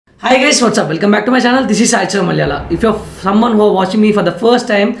Hi guys, what's up? Welcome back to my channel. This is Sai Charan Malyala. If you're someone who are watching me for the first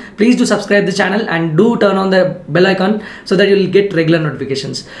time, please do subscribe the channel and do turn on the bell icon so that you'll get regular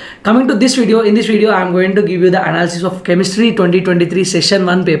notifications. Coming to this video, in this video I'm going to give you the analysis of chemistry 2023 session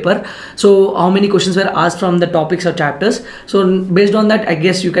 1 paper. So how many questions were asked from the topics or chapters. So based on that, I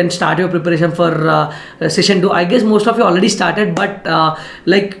guess you can start your preparation for session 2. I guess most of you already started, but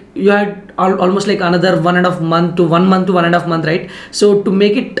like you had almost like another 1.5 month to 1 month to 1.5 month, right? So to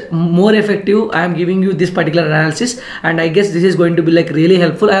make it more effective, I am giving you this particular analysis, and I guess this is going to be like really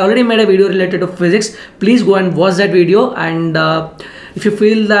helpful. I already made a video related to physics. Please go and watch that video, and if you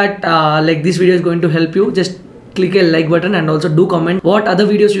feel that like this video is going to help you, just click a like button and also do comment what other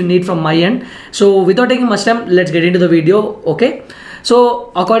videos you need from my end. So without taking much time, let's get into the video. Okay,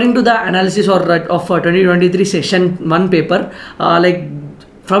 so according to the analysis of 2023 session 1 paper, like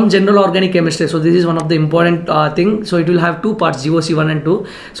from general organic chemistry, so this is one of the important thing. So it will have two parts, GOC 1 and 2.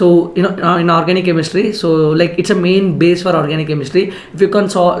 So you know, in organic chemistry, so like it's a main base for organic chemistry. If you can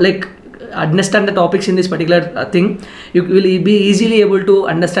like understand the topics in this particular thing, you will be easily able to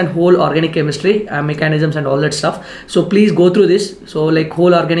understand whole organic chemistry mechanisms and all that stuff. So please go through this, so like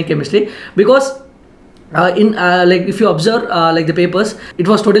whole organic chemistry, because like if you observe like the papers, it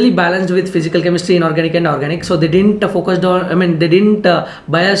was totally balanced with physical chemistry, inorganic and organic. So they didn't focus on, they didn't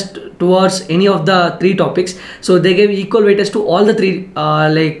bias towards any of the three topics. So they gave equal weightage to all the three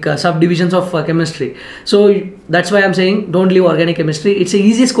subdivisions of chemistry. So that's why I'm saying don't leave organic chemistry. It's an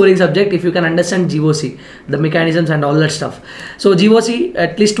easy scoring subject if you can understand GOC, the mechanisms and all that stuff. So GOC,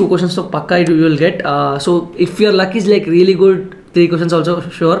 at least 2 questions to pakka you will get. So if your luck is like really good, 3 questions also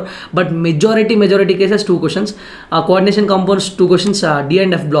sure, but majority cases 2 questions. Coordination compounds 2 questions, D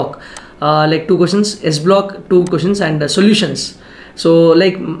and F block like 2 questions, S block 2 questions, and solutions. So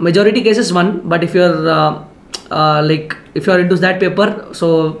like majority cases 1, but if you're like if you're into that paper,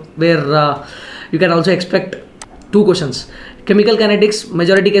 so where you can also expect 2 questions. Chemical kinetics,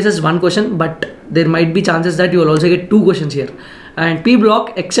 majority cases 1 question, but there might be chances that you will also get 2 questions here. And P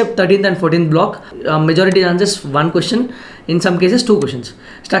block, except 13th and 14th block, majority chances 1 question, in some cases 2 questions.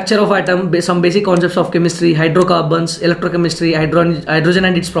 Structure of atom, some basic concepts of chemistry, hydrocarbons, electrochemistry, hydrogen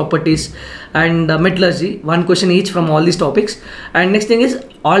and its properties, and metallurgy, 1 question each from all these topics. And next thing is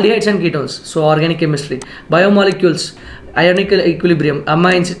aldehydes and ketones, so organic chemistry, biomolecules, ionic equilibrium,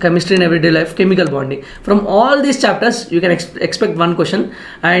 amines, chemistry in everyday life, chemical bonding. From all these chapters you can expect 1 question.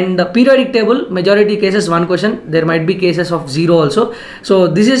 And periodic table, majority cases 1 question, there might be cases of 0 also. So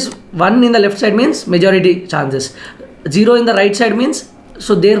this is 1 in the left side means majority chances, 0 in the right side means,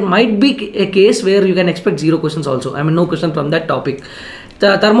 so there might be a case where you can expect 0 questions also, no question from that topic.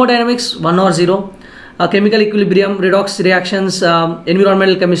 The thermodynamics 1 or 0, chemical equilibrium, redox reactions,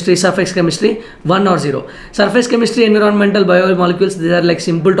 environmental chemistry, surface chemistry 1 or 0. Surface chemistry, environmental, biomolecules, these are like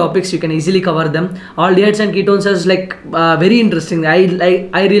simple topics, you can easily cover them. Aldehydes and ketones is like very interesting. I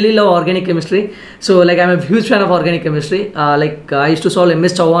really love organic chemistry, so like I'm a huge fan of organic chemistry. Like I used to solve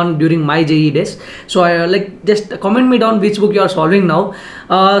MS Chauhan during my JEE days. So I like just comment me down which book you are solving now.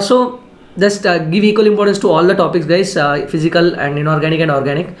 So just give equal importance to all the topics, guys, physical and inorganic and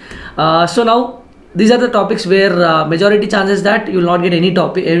organic. So now these are the topics where majority chances that you will not get any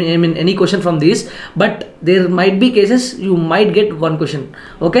topic, any question from these, but there might be cases you might get 1 question.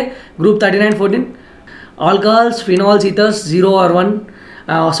 Okay, group 39-14, alcohols, phenols, ethers 0 or 1,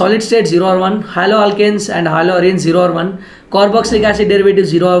 solid state 0 or 1, haloalkanes and haloarenes 0 or 1, carboxylic acid derivative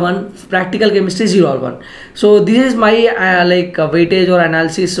 0 or 1, practical chemistry 0 or 1. So this is my like weightage or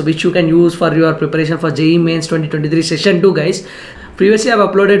analysis which you can use for your preparation for JEE Mains 2023 session 2, guys. Previously I have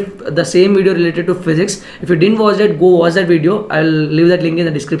uploaded the same video related to physics. If you didn't watch it, go watch that video. I'll leave that link in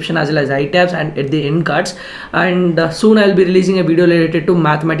the description as well as iTabs and at the end cards. And soon I'll be releasing a video related to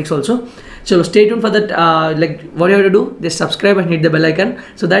mathematics also. So stay tuned for that. Like what you have to do, just subscribe and hit the bell icon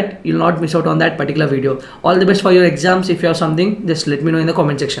so that you'll not miss out on that particular video. All the best for your exams. If you have something, just let me know in the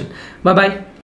comment section. Bye bye.